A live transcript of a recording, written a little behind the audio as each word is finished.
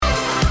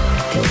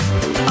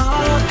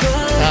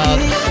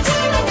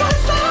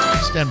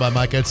Stand by,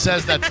 Micah. It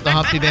says that's the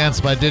Humpty Dance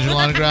by Digital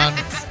Underground.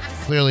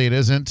 Clearly it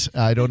isn't.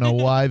 I don't know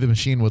why the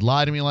machine would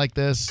lie to me like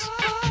this.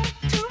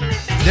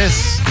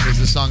 This is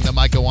the song that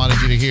Micah wanted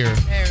you to hear.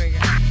 There we go.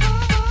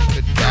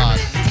 Good God.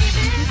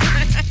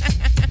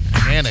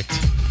 Panicked.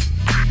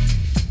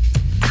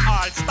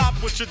 Alright, stop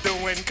what you're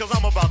doing, cause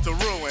I'm about to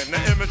ruin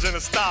the image and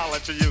the style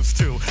that you're used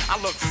to.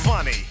 I look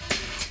funny,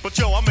 but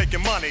yo, I'm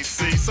making money,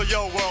 see? So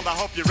yo, world, I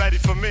hope you're ready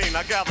for me.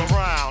 Now gather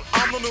round.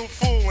 I'm the new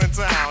fool in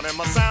town, and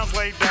my sound's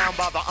laid down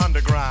by the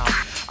underground.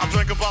 I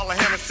drink a bottle of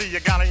Hennessy you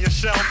got on your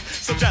shelf,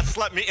 so just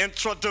let me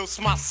introduce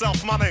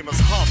myself. My name is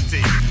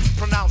Humpty,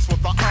 pronounced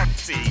with the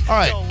umpty. All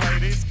right. Yo,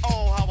 ladies,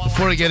 oh, how I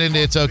Before we like get into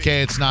It's Humpty.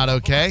 Okay, It's Not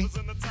Okay,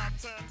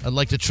 I'd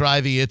like to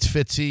try the It's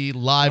Fitzy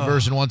live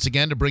version once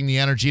again to bring the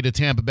energy to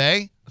Tampa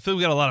Bay. I feel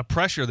we got a lot of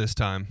pressure this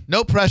time.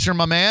 No pressure,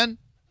 my man.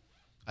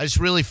 I just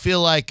really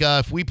feel like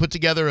if we put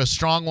together a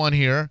strong one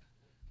here,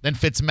 then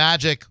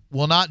Fitzmagic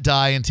will not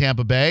die in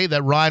Tampa Bay,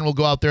 that Ryan will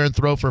go out there and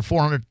throw for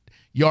 400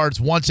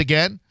 yards once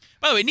again.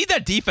 By the way, we need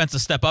that defense to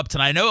step up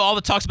tonight. I know all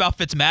the talks about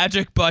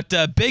Fitzmagic, but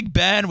Big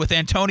Ben with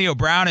Antonio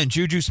Brown and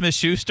Juju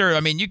Smith-Schuster, I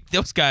mean,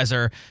 those guys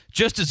are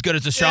just as good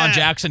as Deshaun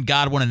Jackson,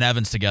 Godwin, and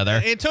Evans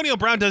together. Antonio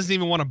Brown doesn't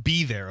even want to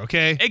be there,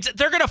 okay?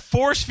 They're going to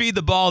force feed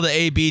the ball to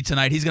AB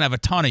tonight. He's going to have a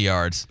ton of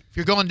yards. If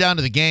you're going down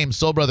to the game,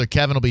 Soul Brother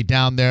Kevin will be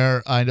down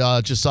there.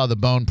 I just saw the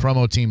Bone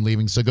promo team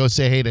leaving, so go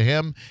say hey to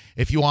him.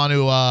 If you want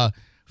to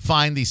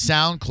find the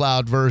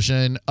SoundCloud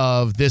version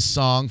of this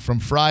song from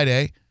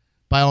Friday,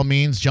 by all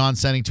means, John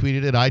Senning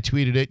tweeted it. I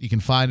tweeted it. You can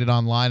find it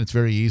online. It's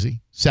very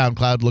easy.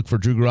 SoundCloud, look for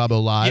Drew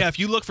Garabo Live. Yeah, if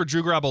you look for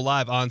Drew Garabo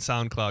Live on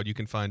SoundCloud, you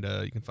can find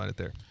it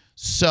there.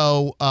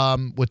 So,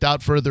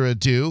 without further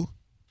ado,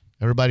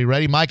 everybody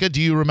ready? Micah, do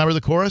you remember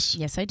the chorus?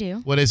 Yes, I do.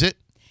 What is it?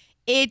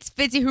 It's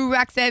Fitzy who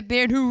rocks that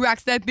beard,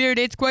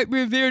 it's quite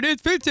revered,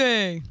 it's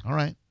Fitzy. All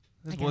right.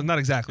 Well, not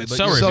exactly, but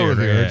So you're- revered.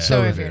 revered. Yeah.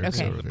 So revered, revered. okay.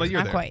 So revered. But you're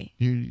Not there. quite.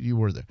 You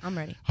were there. I'm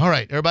ready. All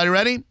right. Everybody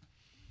ready?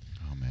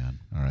 Oh, man.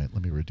 All right.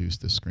 Let me reduce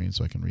this screen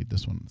so I can read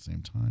this one at the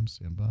same time.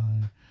 Stand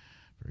by.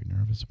 Very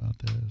nervous about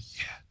this.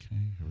 Yeah.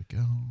 Okay. Here we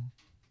go.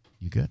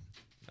 You good?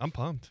 I'm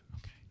pumped.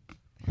 Okay.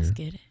 Let's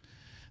Here. get it.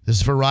 This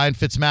is for Ryan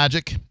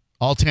Fitzmagic,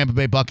 all Tampa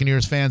Bay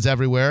Buccaneers fans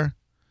everywhere.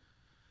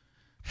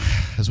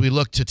 As we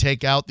look to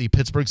take out the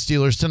Pittsburgh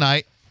Steelers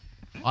tonight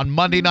on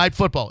Monday Night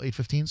Football.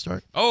 8:15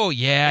 start? Oh,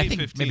 yeah, I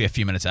think 8:15. maybe a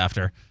few minutes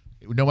after.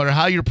 No matter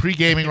how you're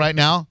pre-gaming right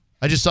now,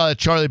 I just saw that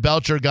Charlie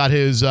Belcher got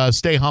his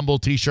Stay Humble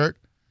t-shirt.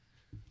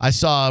 I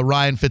saw a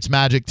Ryan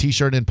Fitzmagic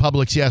t-shirt in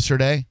Publix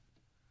yesterday.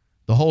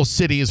 The whole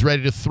city is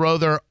ready to throw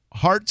their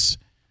hearts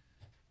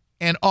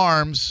and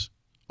arms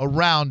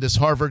around this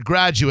Harvard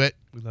graduate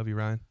We love you,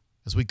 Ryan.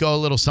 as we go a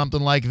little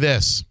something like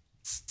this.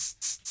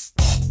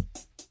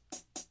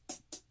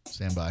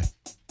 Stand by.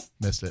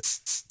 Missed it.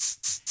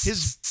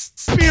 His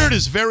beard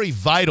is very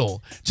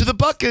vital to the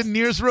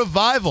Buccaneers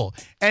revival.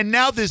 And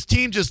now this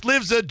team just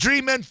lives a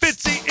dream, and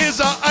Fitzy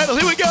is our idol.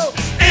 Here we go.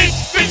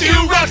 It's Fitzy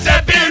who rocks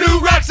that beard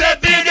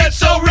that's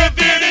so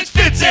revered. It's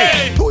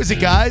Fitzy. Who is it,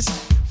 guys?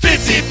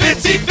 Fitzy,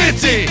 Fitzy,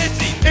 Fitzy.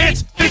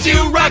 It's Fitzy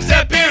who rocks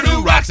that beard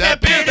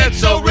that's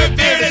so revered.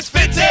 It's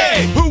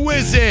Fitzy. Who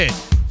is it?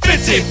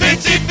 Fitzy,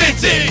 Fitzy,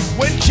 Fitzy.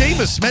 When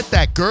Jameis met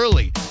that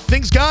girlie,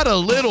 things got a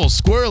little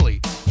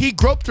squirrely. He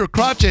groped her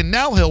crotch and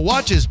now he'll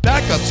watch his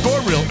backup score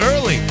real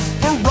early.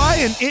 For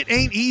Ryan, it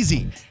ain't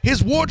easy.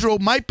 His wardrobe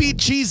might be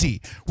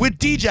cheesy. With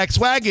D-Jack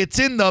swag, it's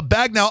in the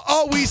bag now.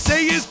 All we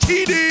say is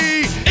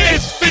TD.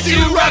 It's Fitzy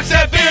who rocks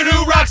that beard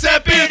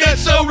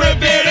that's so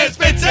revered. It's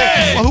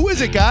Fitzy. Well, who is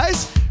it,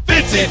 guys?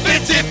 Fitzy,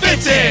 Fitzy,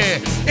 Fitzy.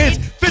 It's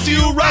Fitzy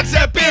who rocks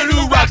that beard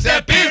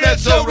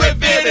that's so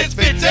revered. It's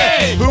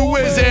Fitzy. Who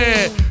is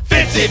it?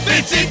 Fitzy,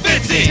 Fitzy,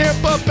 Fitzy.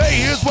 Tampa Bay,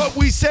 here's what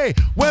we say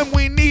when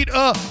we need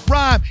a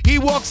rhyme. He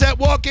walks that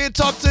walk and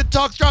talks that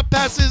talks, drop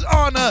passes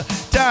on a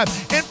dime.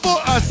 And for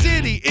our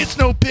city, it's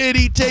no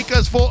pity. Take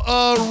us for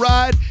a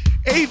ride.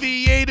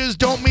 Aviators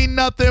don't mean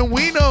nothing.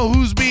 We know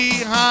who's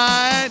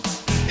behind.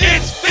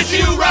 It's Fitzy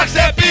who rocks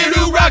that beard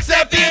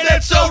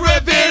that's so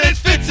revered. It's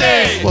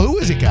Fitzy. Well, who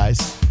is it, guys?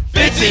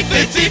 Fitzy,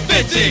 Fitzy,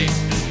 Fitzy.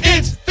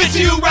 It's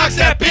Fitzy who rocks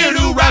that beard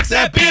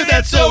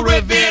that's so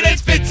revered.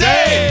 It's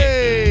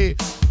Fitzy.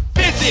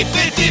 Fitzy,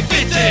 Fitzy,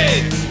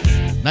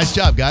 Fitzy. Nice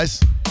job,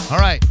 guys. All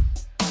right.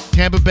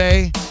 Tampa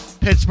Bay,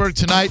 Pittsburgh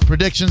tonight.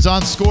 Predictions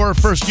on score.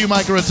 First, you,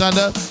 Micah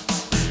Rotunda.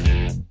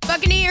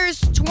 Buccaneers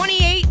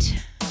 28,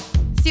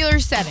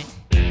 Steelers 7.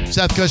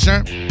 Seth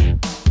Kushner.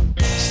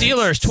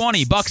 Steelers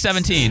 20, Buck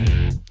 17.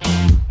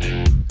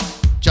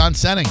 John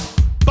Senning.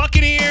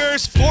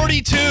 Buccaneers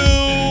 42,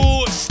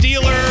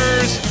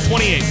 Steelers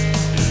 28.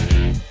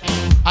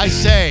 I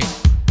say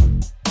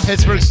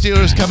Pittsburgh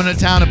Steelers coming to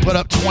town and put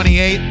up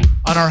 28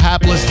 on our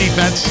hapless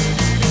defense.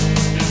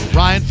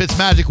 Ryan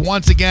Fitzmagic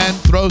once again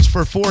throws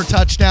for 4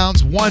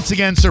 touchdowns, once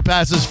again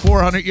surpasses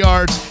 400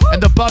 yards,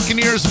 and the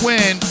Buccaneers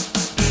win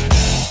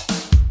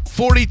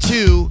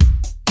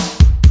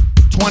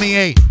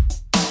 42-28.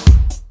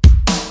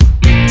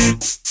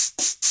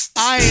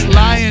 I ain't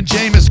lying,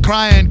 Jameis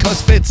crying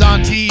cause Fitz on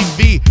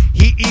TV.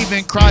 He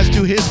even cries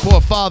to his poor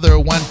father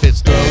when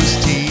Fitz throws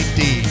TD.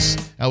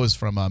 Steez. That was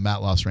from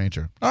Matt Lost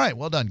Ranger. All right,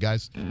 well done,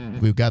 guys.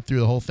 We've got through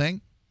the whole thing.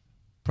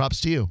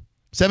 Props to you.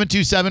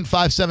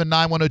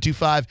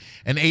 727-579-1025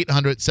 and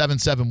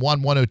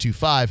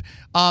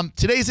 800-771-1025.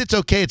 Today's It's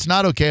Okay, It's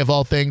Not Okay, of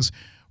all things,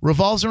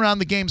 revolves around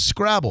the game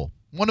Scrabble.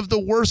 One of the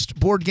worst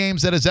board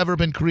games that has ever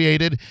been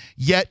created,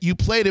 yet you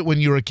played it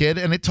when you were a kid,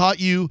 and it taught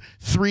you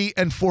 3-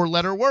 and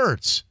 4-letter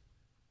words.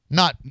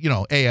 Not,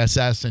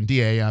 ASS and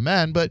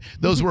DAMN, but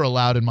those were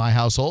allowed in my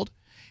household.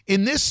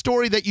 In this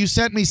story that you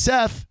sent me,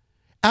 Seth,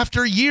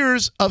 after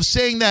years of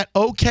saying that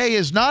okay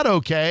is not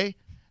okay,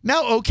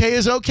 now okay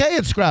is okay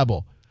in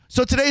Scrabble.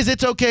 So today's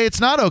It's Okay,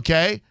 It's Not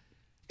Okay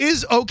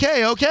is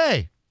okay,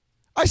 okay.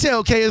 I say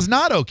okay is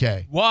not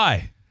okay.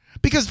 Why?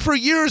 Because for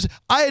years,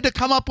 I had to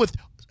come up with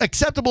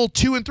acceptable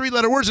 2- and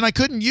 3-letter words, and I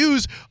couldn't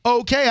use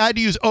okay. I had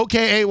to use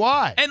OKAY.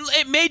 And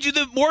it made you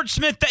the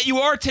wordsmith that you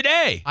are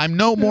today. I'm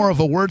no more of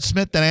a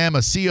wordsmith than I am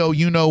a CO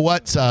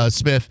you-know-what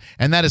smith,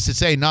 and that is to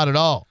say, not at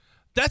all.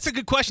 That's a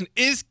good question.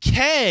 Is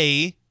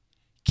K,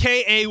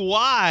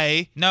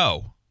 K-A-Y,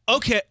 No.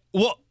 okay?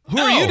 Well, who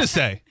No. are you to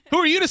say? Who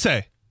are you to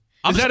say?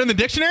 Is that in the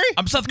dictionary?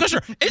 I'm Seth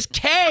Kushner. Is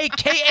K,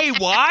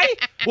 K-A-Y?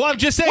 Well, I'm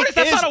just saying. What is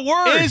that? That's not a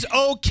word. Is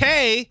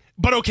okay,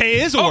 but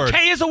okay is a word.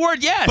 Okay is a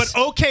word, yes. But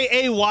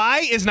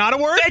O-K-A-Y is not a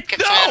word?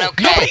 No,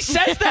 nobody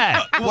says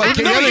that. What,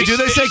 do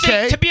they say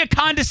K? To be a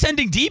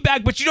condescending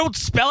D-bag, but you don't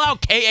spell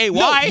out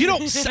K-A-Y. No, you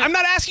don't. I'm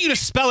not asking you to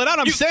spell it out.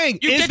 I'm saying,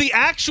 is the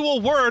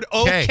actual word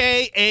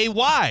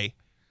O-K-A-Y?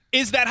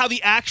 Is that how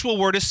the actual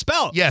word is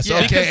spelled? Yes,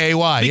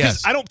 O-K-A-Y,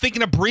 yes. Because I don't think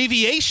an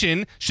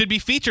abbreviation should be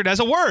featured as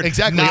a word.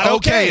 Exactly. Not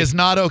okay is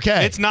not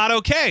okay. It's not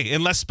okay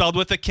unless spelled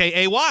with a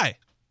K-A-Y.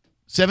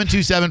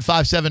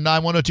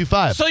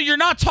 727-579-1025. So you're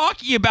not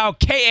talking about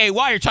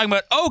K-A-Y, you're talking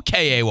about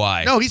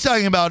O-K-A-Y. No, he's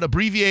talking about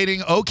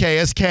abbreviating okay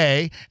as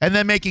K and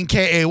then making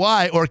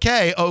K-A-Y or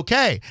K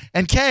okay.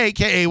 And K,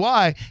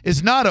 K-A-Y,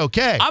 is not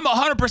okay. I'm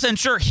 100%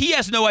 sure he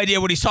has no idea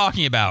what he's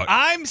talking about.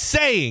 I'm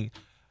saying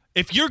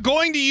if you're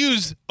going to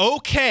use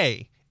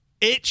okay,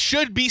 it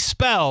should be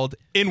spelled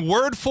in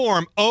word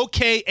form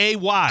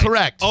O-K-A-Y.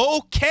 Correct.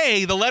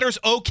 Okay, the letters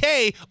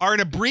okay are an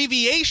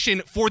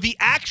abbreviation for the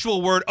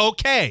actual word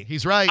okay.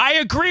 He's right. I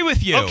agree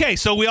with you. Okay,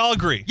 so we all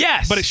agree.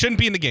 Yes. But it shouldn't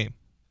be in the game.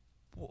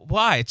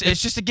 Why?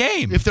 It's just a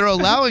game. If they're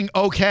allowing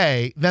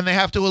okay, then they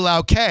have to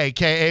allow K,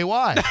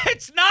 K-A-Y.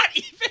 It's not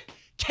even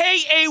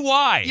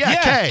K-A-Y.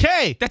 Yeah,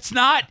 K. That's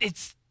not.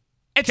 It's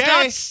K.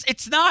 not.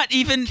 It's not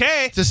even.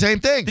 Okay. It's the same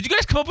thing. Did you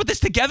guys come up with this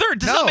together? It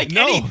does No, not make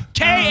no. any.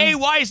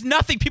 K-A-Y is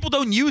nothing. People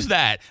don't use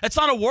that. That's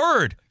not a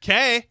word.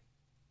 Okay.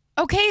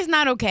 Okay is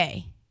not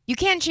okay. You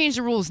can't change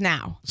the rules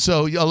now.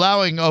 So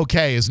allowing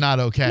okay is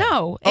not okay.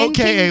 No, and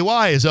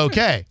O-K-A-Y is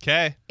okay.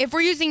 Okay. If we're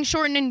using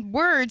shortened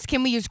words,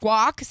 can we use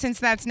guac since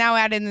that's now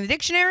added in the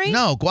dictionary?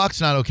 No, guac's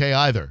not okay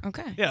either.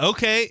 Okay. Yeah,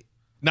 okay.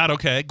 Not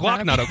okay.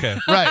 Guac, not okay.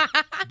 Right.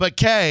 But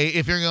K,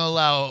 if you're going to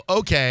allow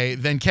okay,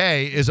 then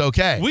K is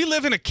okay. We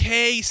live in a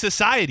K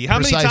society. How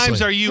many Precisely.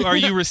 times are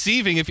you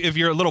receiving if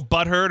you're a little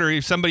butthurt or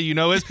if somebody you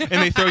know is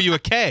and they throw you a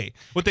K?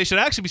 What they should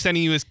actually be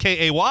sending you is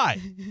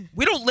K-A-Y.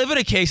 We don't live in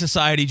a K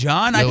society,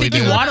 John. I Yeah, we think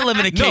you do. want to live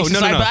in a K No,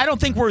 society, no. but I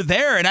don't think we're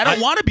there, and I don't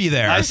want to be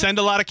there. I send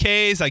a lot of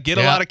Ks. I get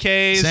a Yeah, lot of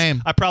Ks.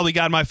 same. I probably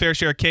got my fair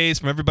share of Ks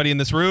from everybody in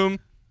this room.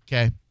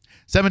 Okay.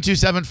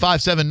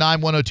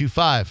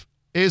 727-579-1025.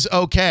 Is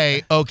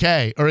okay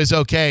okay or is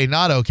okay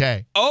not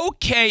okay?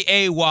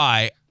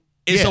 O-K-A-Y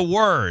is Yeah. a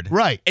word.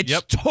 Right. It's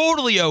Yep.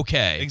 totally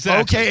okay.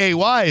 Exactly.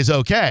 OKAY is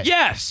okay.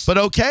 Yes. But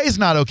okay is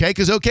not okay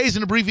because okay is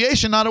an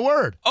abbreviation, not a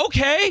word.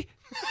 Okay.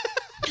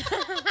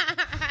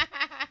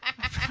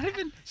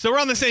 So we're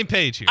on the same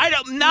page here. I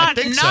don't not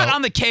think not so.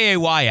 on the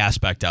K-A-Y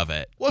aspect of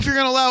it. Well, if you're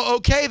going to allow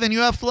okay, then you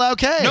have to allow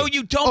K. No,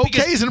 you don't, Okay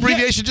because- is an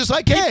abbreviation just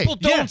like K. People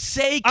don't Yeah.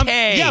 say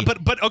K. Yeah,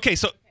 but okay.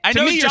 So I to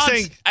know me, you're John's-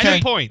 saying I 2 know-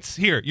 points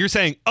here. You're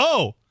saying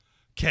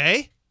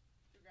K.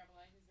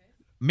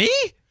 Me?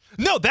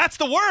 No, that's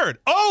the word.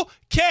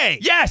 Okay.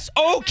 Yes.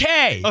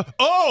 Okay.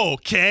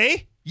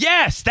 Okay.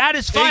 Yes, that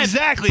is fine.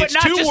 Exactly. But It's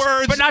not 2 just,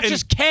 words but not and-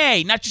 just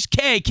K. Not just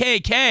K.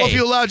 Well, if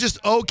you allow just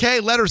okay,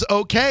 letters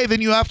okay,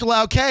 then you have to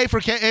allow K for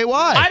KAY.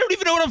 I don't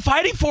even know what I'm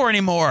fighting for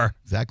anymore.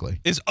 Exactly.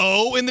 Is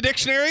O in the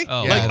dictionary?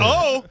 Oh. Like Yeah,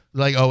 O.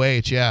 Like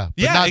OH, yeah.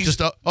 But Yeah, not ex-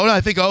 just O. Oh, no, I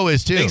think O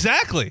is too.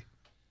 Exactly.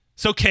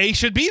 So K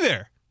should be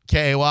there.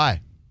 KAY.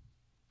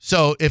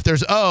 So if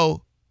there's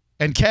O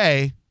and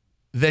K,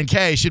 then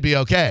K should be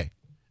okay.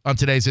 On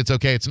today's It's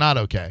Okay, It's Not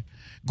Okay.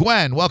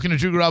 Gwen, welcome to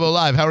Drew Garabo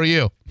Live. How are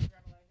you?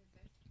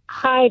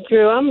 Hi,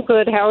 Drew. I'm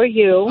good. How are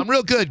you? I'm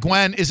real good.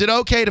 Gwen, is it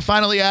okay to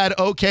finally add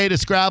okay to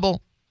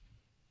Scrabble?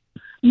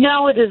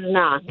 No, it is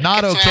not.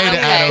 Not okay to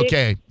add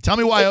okay. Tell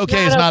me why It's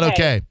okay is not not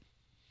okay. okay.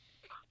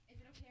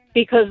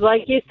 Because,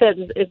 like you said,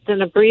 it's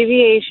an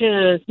abbreviation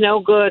and it's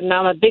no good. And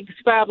I'm a big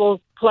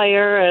Scrabble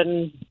player.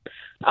 And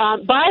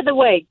by the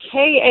way,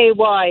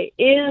 KAY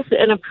is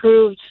an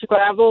approved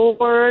Scrabble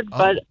word,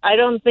 but I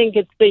don't think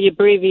it's the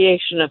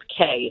abbreviation of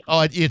K. Oh,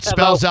 it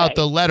spells out okay.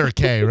 the letter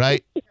K,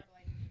 right?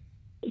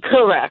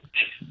 Correct.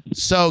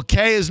 So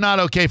K is not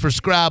okay for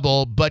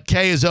Scrabble, but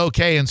K is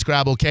okay in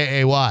Scrabble,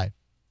 KAY.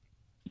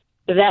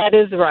 That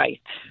is right.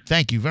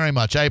 Thank you very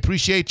much. I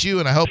appreciate you,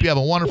 and I hope you have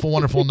a wonderful,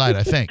 wonderful night,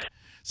 I think.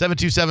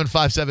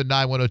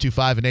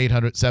 727-579-1025 and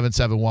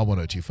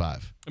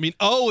 800-771-1025. I mean,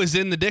 O is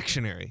in the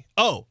dictionary.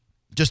 O.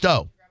 Just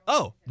O.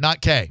 Oh.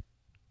 Not K.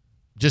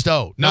 Just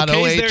O. No, Not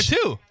K's OH. there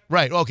too.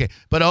 Right, okay.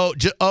 But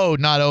O,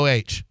 not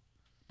OH.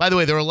 By the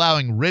way, they're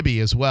allowing Ribby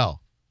as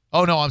well.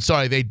 Oh, no, I'm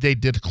sorry. They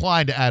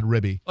declined to add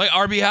Ribby. Like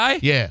RBI?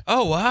 Yeah.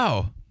 Oh,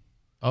 wow.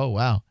 Oh,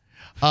 wow.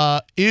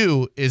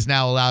 Ew is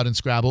now allowed in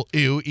Scrabble.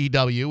 Ew,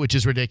 EW, which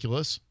is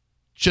ridiculous.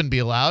 Shouldn't be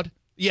allowed.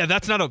 Yeah,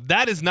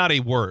 that is not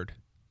a word.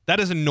 That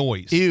is a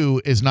noise.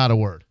 Ew is not a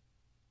word.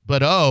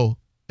 But O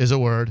is a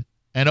word.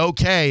 And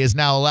OK is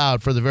now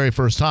allowed for the very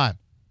first time.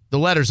 The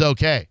letter's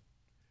OK.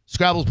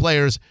 Scrabble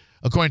players,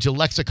 according to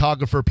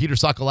lexicographer Peter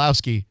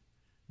Sokolowski,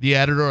 the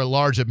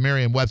editor-at-large of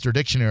Merriam-Webster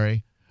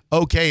Dictionary,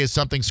 OK is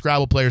something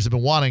Scrabble players have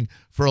been wanting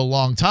for a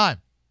long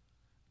time.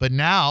 But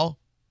now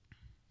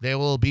they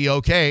will be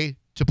OK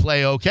to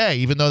play OK,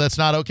 even though that's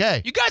not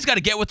OK. You guys got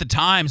to get with the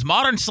times.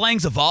 Modern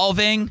slang's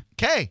evolving.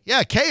 K.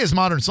 Yeah, K is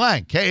modern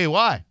slang.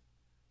 K-A-Y.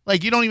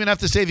 Like, you don't even have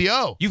to say the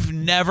O.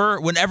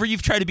 Whenever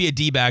you've tried to be a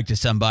D-bag to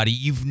somebody,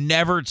 you've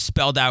never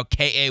spelled out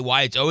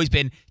K-A-Y. It's always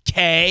been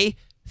K,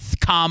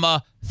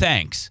 comma,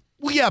 thanks.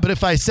 Well, yeah, but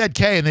if I said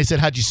K and they said,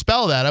 how'd you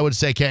spell that? I would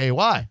say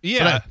K-A-Y.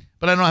 Yeah.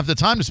 But I don't have the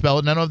time to spell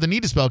it, and I don't have the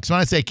need to spell it. Because when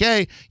I say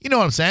K, you know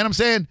what I'm saying? I'm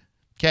saying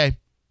K.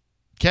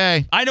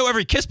 K. I know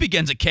every kiss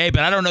begins at K,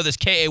 but I don't know this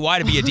K-A-Y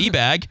to be a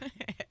D-bag.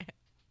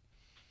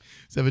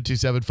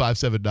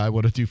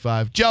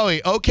 727-579-1025.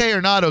 Joey, okay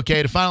or not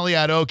okay to finally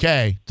add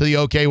okay to the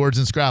okay words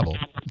in Scrabble?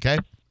 Okay?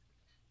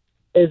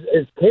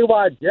 Is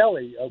KY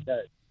jelly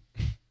okay?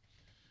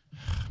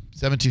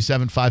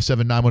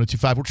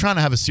 727-579-1025. We're trying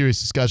to have a serious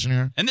discussion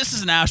here. And this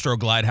is an Astro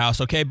Glide house,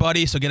 okay,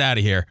 buddy? So get out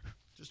of here.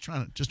 Just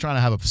trying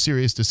to have a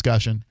serious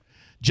discussion.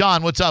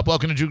 John, what's up?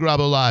 Welcome to Drew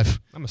Garabo Live.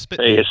 I'm a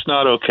spit. Hey, it's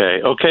not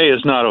okay. Okay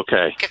is not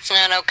okay. It's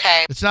not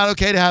okay. It's not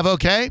okay to have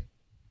okay?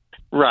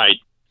 Right.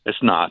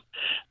 It's not.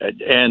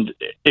 And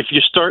if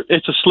you start,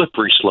 it's a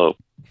slippery slope.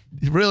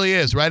 It really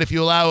is, right? If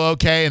you allow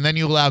okay and then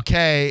you allow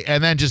K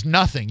and then just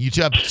nothing. You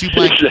have two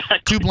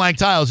blank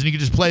tiles and you can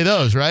just play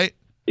those, right?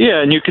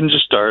 Yeah, and you can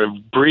just start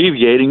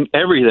abbreviating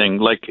everything.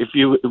 Like if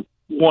you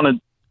want to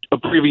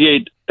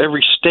abbreviate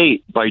every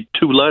state by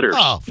 2 letters.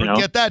 Oh,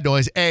 forget that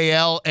noise.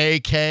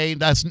 A-L-A-K.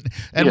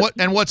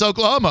 What's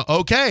Oklahoma?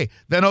 Okay.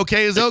 Then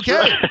okay is okay.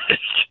 Right.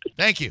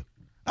 Thank you.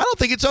 I don't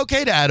think it's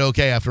okay to add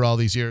okay after all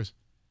these years.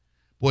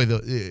 Boy,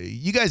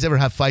 you guys ever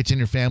have fights in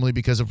your family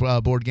because of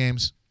board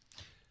games?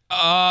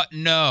 No.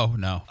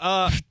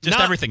 Just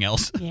everything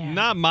else. Yeah.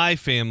 Not my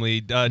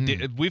family.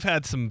 We've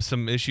had some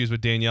issues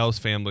with Danielle's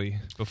family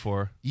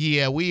before.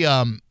 Yeah, we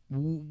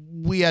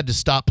had to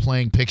stop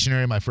playing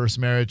Pictionary in my first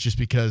marriage just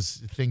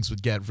because things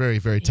would get very,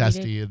 very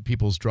testy in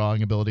people's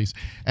drawing abilities.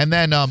 And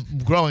then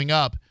growing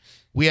up,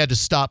 we had to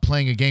stop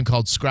playing a game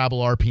called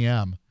Scrabble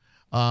RPM.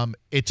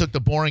 It took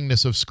the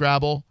boringness of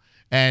Scrabble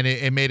and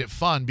it made it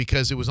fun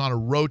because it was on a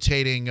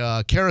rotating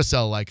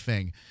carousel-like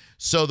thing.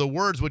 So the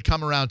words would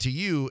come around to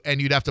you,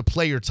 and you'd have to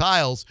play your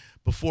tiles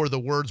before the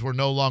words were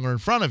no longer in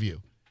front of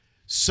you.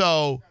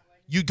 So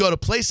you'd go to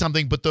play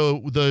something, but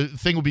the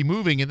thing would be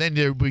moving, and then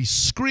there would be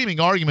screaming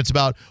arguments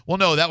about, well,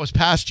 no, that was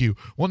past you.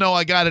 Well, no,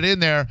 I got it in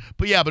there.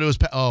 But yeah, but it was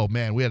oh,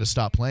 man, we had to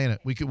stop playing it.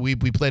 We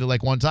played it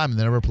like one time and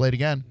then never played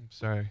again.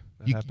 Sorry.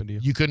 That happened to you.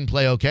 You couldn't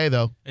play okay,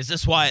 though. Is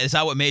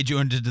that what made you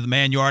into the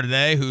man you are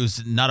today,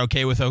 who's not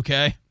okay with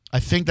okay? I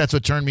think that's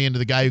what turned me into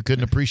the guy who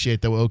couldn't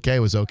appreciate that okay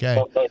was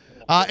okay.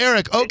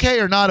 Eric, okay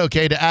or not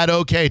okay to add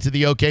okay to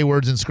the okay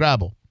words in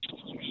Scrabble?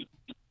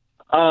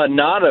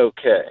 Not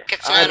okay.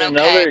 It's not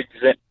okay.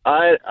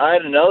 I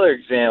had another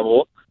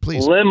example.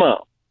 Please.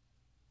 Limo.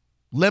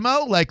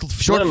 Limo? Like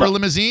short for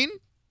limousine?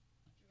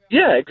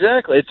 Yeah,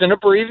 exactly. It's an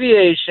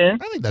abbreviation.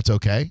 I think that's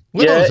okay.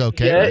 Limo's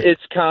okay. Yeah, right?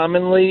 It's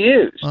commonly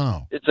used.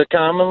 Oh. It's a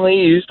commonly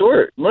used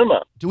word.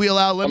 Limo. Do we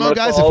allow limo, I'm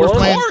guys? gonna If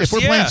follow.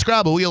 we're playing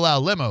Scrabble, we allow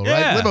limo,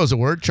 Yeah. right? Limo's a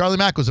word. Charlie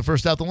Mack was the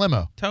first out the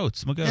limo.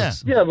 Totes, my Yeah.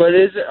 goes. Yeah, but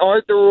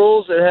aren't the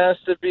rules? It has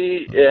to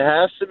be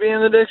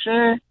in the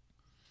dictionary.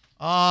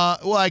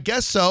 Well, I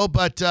guess so,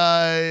 but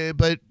I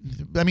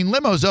mean,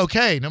 limo's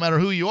okay, no matter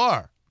who you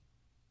are.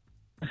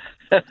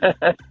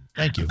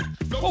 Thank you.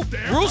 What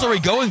rules are we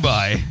going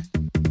by?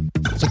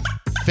 It's a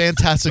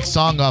fantastic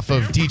song off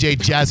of DJ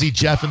Jazzy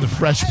Jeff and the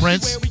Fresh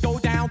Prince.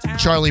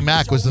 Charlie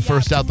Mack was the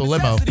first out the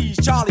limo.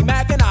 Charlie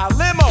Mack and our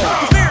limo.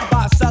 Feared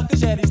by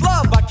suckers, yet he's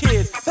loved by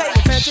kids. Pay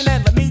attention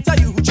and let me tell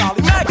you who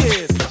Charlie Mack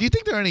is. Do you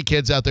think there are any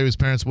kids out there whose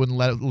parents wouldn't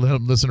let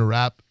them listen to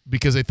rap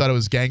because they thought it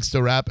was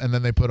gangsta rap, and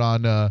then they put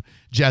on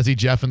Jazzy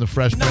Jeff and the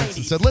Fresh Prince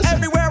and said, listen.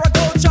 Everywhere I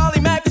go,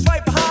 Charlie Mack is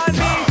right behind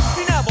me.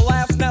 He never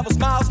laughs, never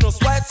smiles, no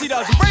sweats. He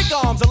doesn't break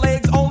arms or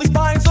legs, only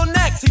spines or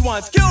necks. He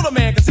once killed a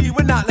man because he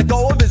would not let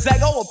go of his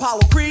ego.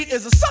 Apollo Creed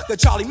is a sucker.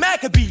 Charlie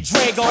Mack could be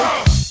Drago.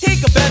 He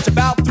could bench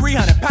about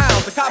 300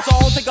 pounds. The cops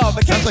all take off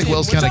vacation. Sounds like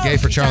Will's kind of gay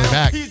for Charlie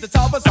Mack. He's the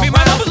toughest. I mean,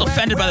 my mom was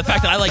offended by the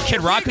fact that I like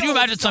Kid Rock. Could you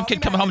imagine some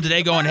kid coming home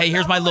today going, hey,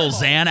 here's my Lil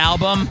Xan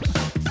album?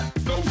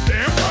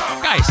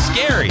 Guy's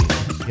scary.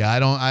 Yeah,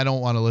 I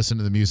don't want to listen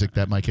to the music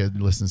that my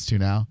kid listens to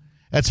now.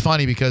 That's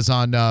funny because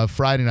on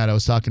Friday night I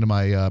was talking to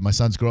my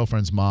son's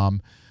girlfriend's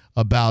mom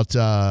about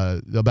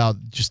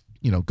just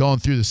going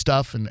through the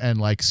stuff and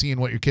like seeing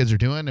what your kids are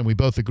doing, and we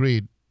both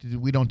agreed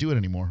we don't do it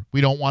anymore.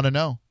 We don't want to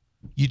know.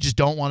 You just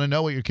don't want to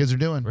know what your kids are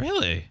doing.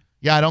 Really?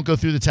 Yeah, I don't go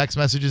through the text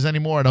messages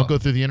anymore. I don't go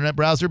through the internet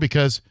browser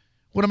because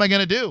what am I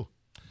going to do?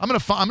 I'm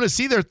gonna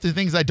see the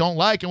things I don't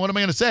like, and what am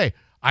I going to say?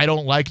 I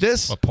don't like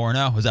this. What,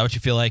 porno? Is that what you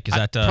feel like? Is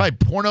that probably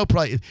porno?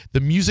 Probably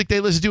the music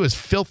they listen to is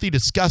filthy,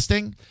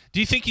 disgusting.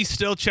 Do you think he's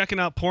still checking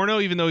out porno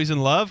even though he's in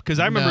love? Because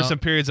I remember some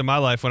periods of my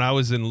life when I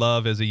was in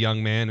love as a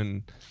young man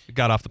and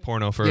got off the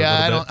porno for a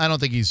little bit. I don't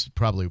think he's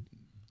probably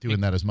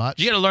doing that as much.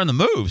 You got to learn the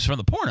moves from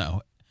the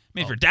porno. I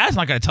mean, if your dad's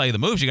not going to tell you the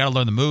moves, you got to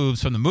learn the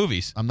moves from the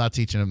movies. I'm not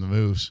teaching him the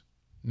moves.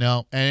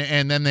 No,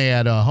 and then they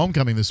had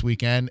homecoming this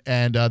weekend,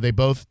 and they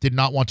both did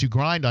not want to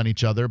grind on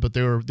each other, but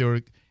they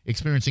were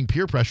experiencing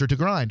peer pressure to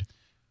grind.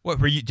 What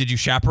were you? Did you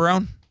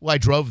chaperone? Well, I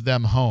drove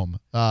them home.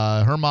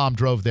 Her mom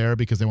drove there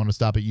because they wanted to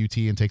stop at UT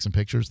and take some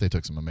pictures. They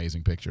took some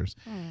amazing pictures,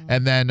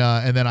 and then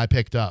I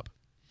picked up.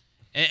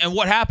 And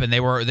what happened?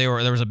 There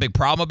was a big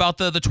problem about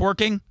the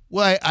twerking.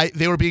 Well,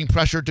 they were being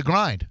pressured to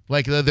grind.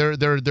 Like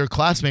their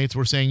classmates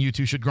were saying you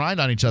two should grind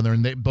on each other,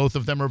 and both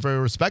of them are very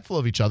respectful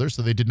of each other,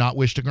 so they did not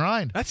wish to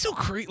grind. That's so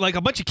crazy. Like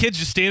a bunch of kids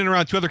just standing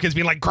around two other kids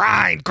being like,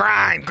 grind,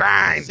 grind,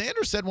 grind.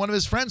 Sanders said one of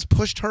his friends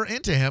pushed her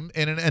into him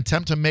in an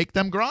attempt to make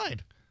them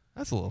grind.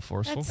 That's a little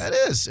forceful. That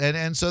is,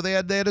 and so they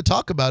had to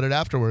talk about it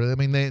afterward. I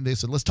mean, they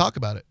said let's talk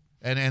about it,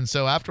 and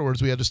so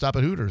afterwards we had to stop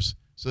at Hooters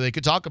so they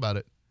could talk about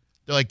it.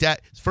 They're like, Dad,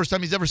 it's the first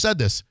time he's ever said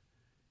this.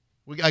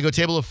 I go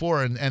table of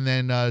four, and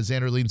then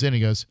Xander leans in and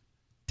he goes,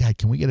 Dad,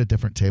 can we get a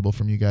different table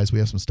from you guys? We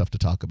have some stuff to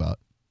talk about.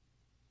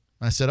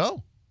 And I said,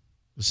 oh,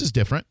 this is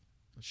different.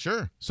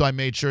 Sure. So I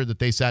made sure that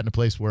they sat in a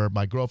place where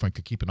my girlfriend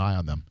could keep an eye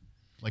on them.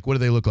 Like, what do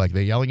they look like? Are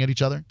they yelling at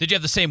each other? Did you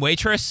have the same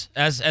waitress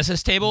as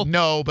his table?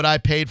 No, but I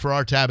paid for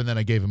our tab, and then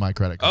I gave him my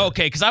credit card.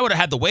 Okay, because I would have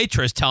had the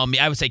waitress tell me.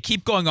 I would say,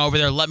 keep going over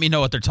there. Let me know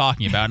what they're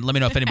talking about, and let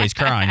me know if anybody's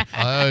crying.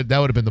 That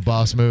would have been the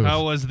boss move.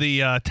 How was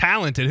the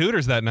talent at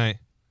Hooters that night?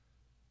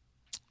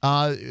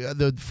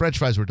 The French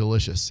fries were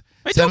delicious.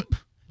 Wait, don't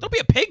be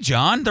a pig,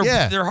 John.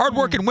 They're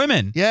hardworking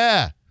women.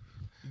 Yeah.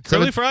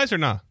 Curly fries or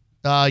not?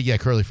 Yeah,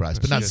 curly fries,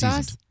 but not cheese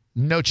seasoned. sauce?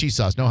 No cheese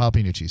sauce, no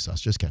jalapeno cheese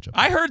sauce, just ketchup.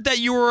 I heard that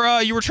you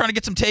were trying to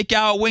get some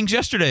takeout wings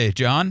yesterday,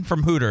 John,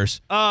 from Hooters.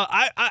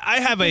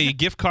 I have a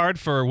gift card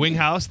for Wing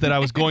House that I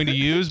was going to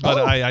use, but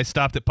I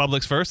stopped at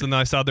Publix first, and then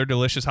I saw their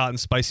delicious hot and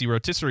spicy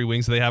rotisserie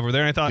wings that they have over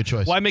there, and I thought, Good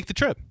choice. why make the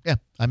trip? Yeah,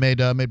 I made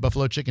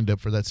buffalo chicken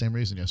dip for that same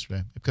reason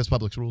yesterday, because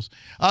Publix rules.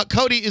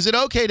 Cody, is it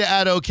okay to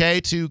add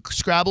okay to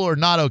Scrabble or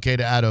not okay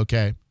to add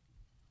okay?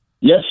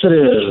 Yes, it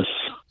is.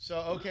 So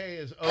okay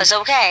is okay. It's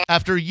okay.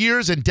 After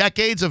years and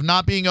decades of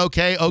not being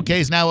okay, okay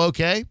is now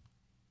okay?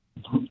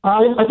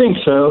 I think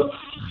so.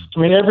 I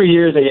mean, every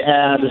year they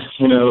add, a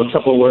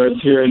couple of words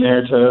here and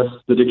there to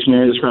the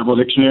dictionary, the Scrabble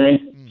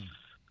dictionary.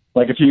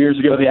 Like a few years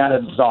ago, they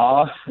added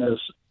za as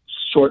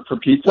short for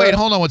pizza. Wait,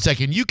 hold on 1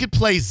 second. You could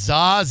play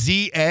za,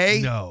 Z-A?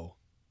 No.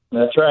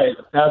 That's right.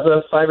 As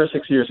of 5 or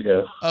 6 years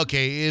ago.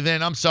 Okay,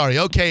 then I'm sorry.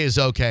 Okay is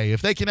okay.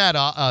 If they can add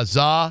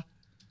za,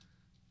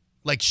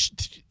 like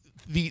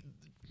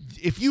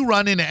if you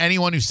run into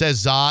anyone who says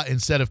za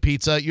instead of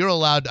pizza, you're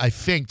allowed, I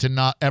think, to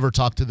not ever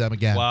talk to them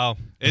again. Wow,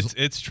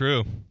 it's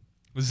true.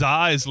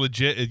 Za is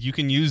legit. You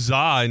can use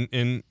za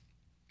in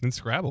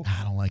Scrabble.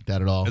 I don't like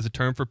that at all. As a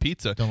term for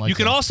pizza. Don't like you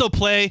can that. also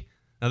play.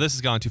 Now this has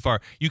gone too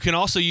far. You can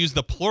also use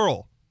the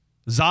plural,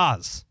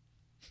 zaz.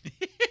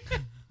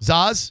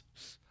 Zaz?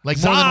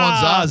 Like more than one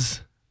Zaz.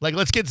 zaz? Like,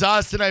 let's get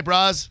zaz tonight,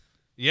 bras.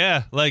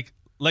 Yeah, like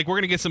we're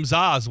gonna get some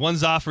zaz. One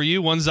za for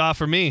you, one za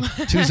for me. 2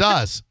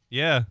 zaz.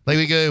 Yeah. Like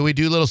we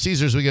do Little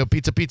Caesars, we go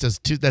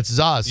pizzas. That's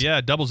zaz.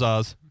 Yeah, double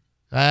zaz.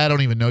 I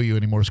don't even know you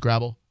anymore,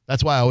 Scrabble.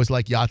 That's why I always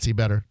like Yahtzee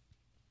better.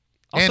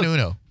 Also, and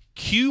Uno.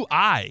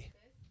 QI.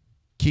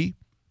 Key?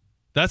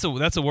 That's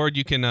a word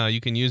you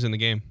can use in the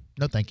game.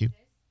 No, thank you.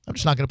 I'm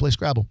just not going to play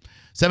Scrabble.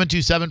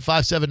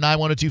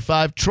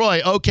 727-579-1025.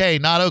 Troy, okay,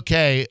 not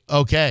okay,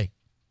 okay.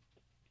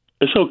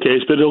 It's okay.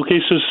 It's been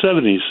okay since the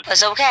 70s.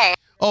 It's okay.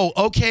 Oh,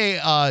 okay,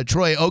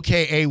 Troy,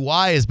 okay,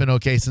 AY has been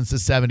okay since the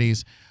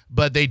 70s,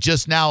 but they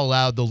just now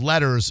allowed the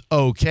letters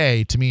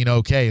okay to mean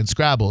okay in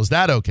Scrabble. Is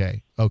that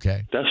okay?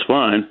 Okay. That's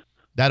fine.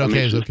 That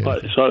okay is okay.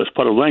 It's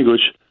part of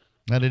language.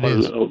 That it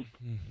is.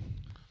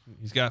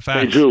 He's got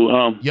Hey, facts. Drew,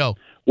 Yo.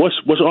 what's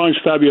Orange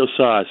Fabio's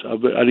size? I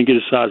didn't get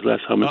his size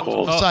last time I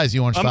called. What size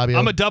you, Orange Fabio?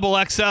 I'm a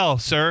double XL,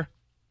 sir.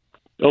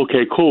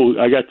 Okay, cool.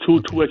 I got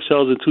two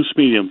XLs and 2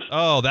 mediums.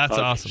 Oh, that's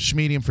awesome.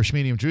 Schmedium for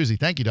Schmedium Druzy.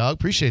 Thank you, dog.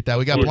 Appreciate that.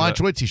 We got Blind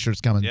Troy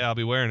t-shirts coming. Yeah, I'll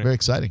be wearing it. Very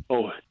exciting.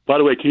 Oh, by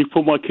the way, can you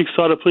put my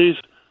Kickstarter, please?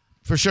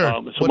 For sure.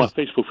 It's on my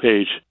Facebook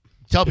page.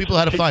 Tell people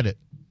how to find it.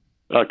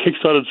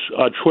 Kickstarter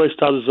Troy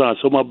Style Design.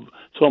 So on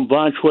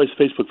Blind Troy's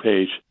Facebook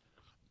page.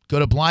 Go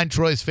to Blind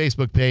Troy's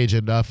Facebook page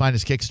and find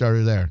his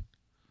Kickstarter there.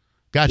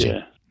 Gotcha.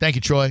 Yeah. Thank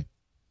you, Troy.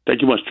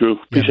 Thank you much, Drew.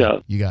 Peace man.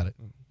 out. You got it.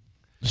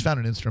 Just found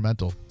an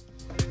instrumental.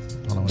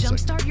 Hold on 1 second.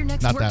 Jumpstart your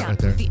next Not workout that right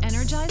there. with the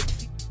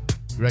Energized.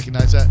 You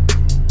recognize that?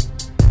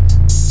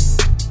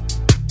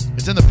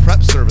 It's in the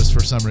prep service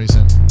for some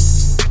reason.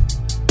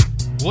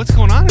 What's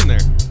going on in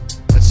there?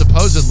 It's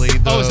supposedly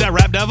the... Oh, is that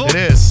Rap Devil? It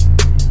is.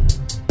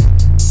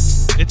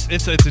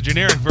 It's a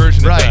generic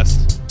version Right. at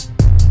best.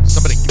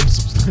 Somebody give him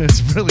some...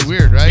 It's really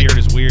weird, right? Weird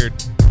is weird.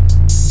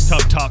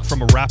 Tough talk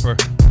from a rapper.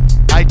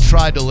 I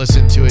tried to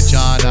listen to it,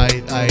 John.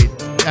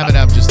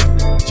 Eminem just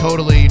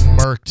totally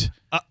murked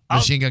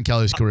Machine Gun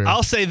Kelly's career.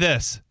 I'll say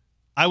this.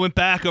 I went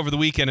back over the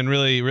weekend and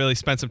really, really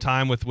spent some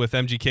time with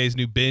MGK's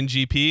new Binge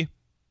EP.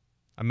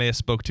 I may have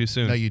spoke too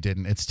soon. No, you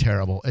didn't. It's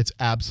terrible. It's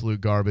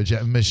absolute garbage.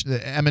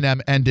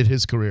 Eminem ended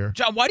his career.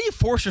 John, why do you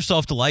force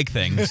yourself to like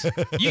things?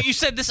 you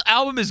said this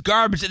album is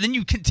garbage, and then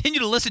you continue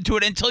to listen to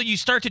it until you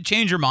start to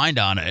change your mind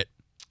on it.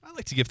 I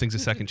like to give things a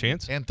second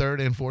chance. And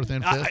third and fourth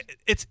and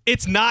fifth.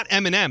 It's not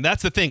Eminem.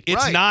 That's the thing.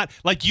 It's not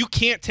like you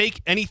can't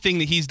take anything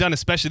that he's done,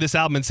 especially this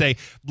album, and say,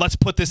 let's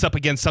put this up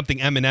against something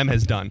Eminem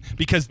has done.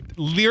 Because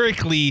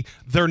lyrically,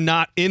 they're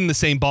not in the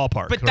same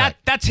ballpark. But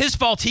that's his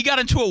fault. He got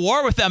into a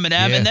war with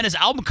Eminem, and then his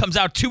album comes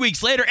out 2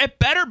 weeks later. It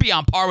better be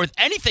on par with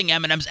anything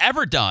Eminem's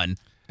ever done.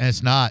 And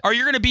it's not. Or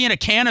you're going to be in a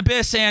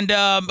cannabis and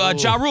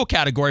Ja Rule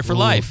category for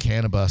life.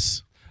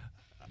 Cannabis.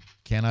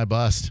 Can I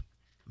bust?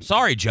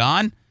 Sorry,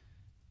 John.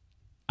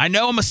 I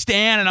know I'm a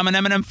stan and I'm an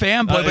Eminem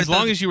fanboy, but as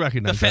long as you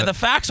recognize that. The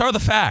facts are the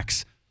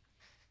facts.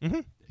 Mm-hmm.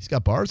 He's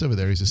got bars over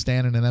there. He's a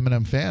stan and an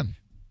Eminem fan.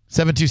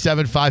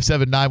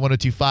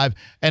 727-579-1025.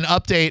 An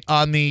update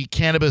on the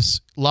cannabis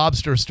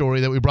lobster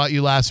story that we brought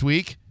you last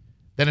week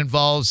that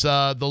involves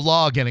the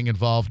law getting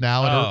involved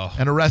now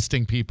and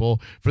arresting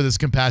people for this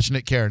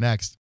compassionate care.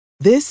 Next.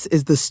 This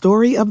is the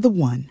story of the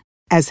one.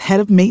 As head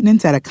of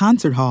maintenance at a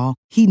concert hall,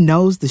 he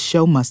knows the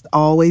show must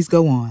always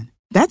go on.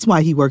 That's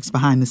why he works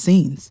behind the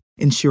scenes,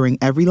 ensuring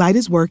every light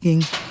is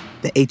working,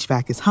 the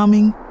HVAC is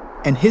humming,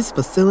 and his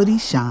facility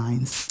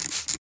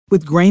shines.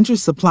 With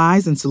Grainger's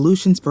supplies and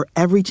solutions for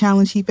every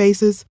challenge he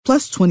faces,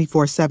 plus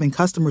 24/7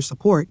 customer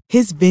support,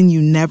 his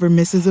venue never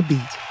misses a beat.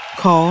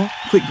 Call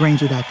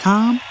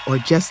quickgrainger.com or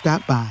just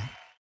stop by.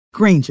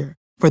 Grainger,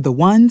 for the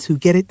ones who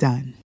get it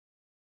done.